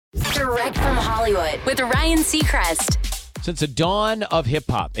Direct from Hollywood with Ryan Seacrest. Since the dawn of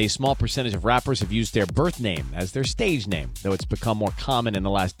hip-hop, a small percentage of rappers have used their birth name as their stage name, though it's become more common in the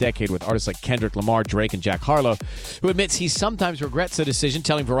last decade with artists like Kendrick Lamar, Drake, and Jack Harlow, who admits he sometimes regrets the decision,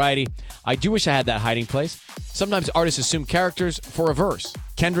 telling Variety, "I do wish I had that hiding place. Sometimes artists assume characters for a verse.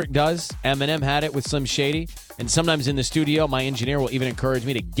 Kendrick does. Eminem had it with Slim Shady. And sometimes in the studio, my engineer will even encourage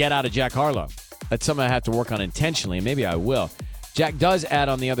me to get out of Jack Harlow. That's something I have to work on intentionally, and maybe I will." Jack does add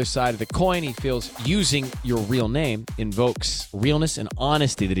on the other side of the coin, he feels using your real name invokes realness and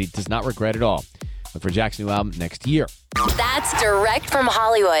honesty that he does not regret at all. Look for Jack's new album next year. That's Direct from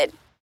Hollywood.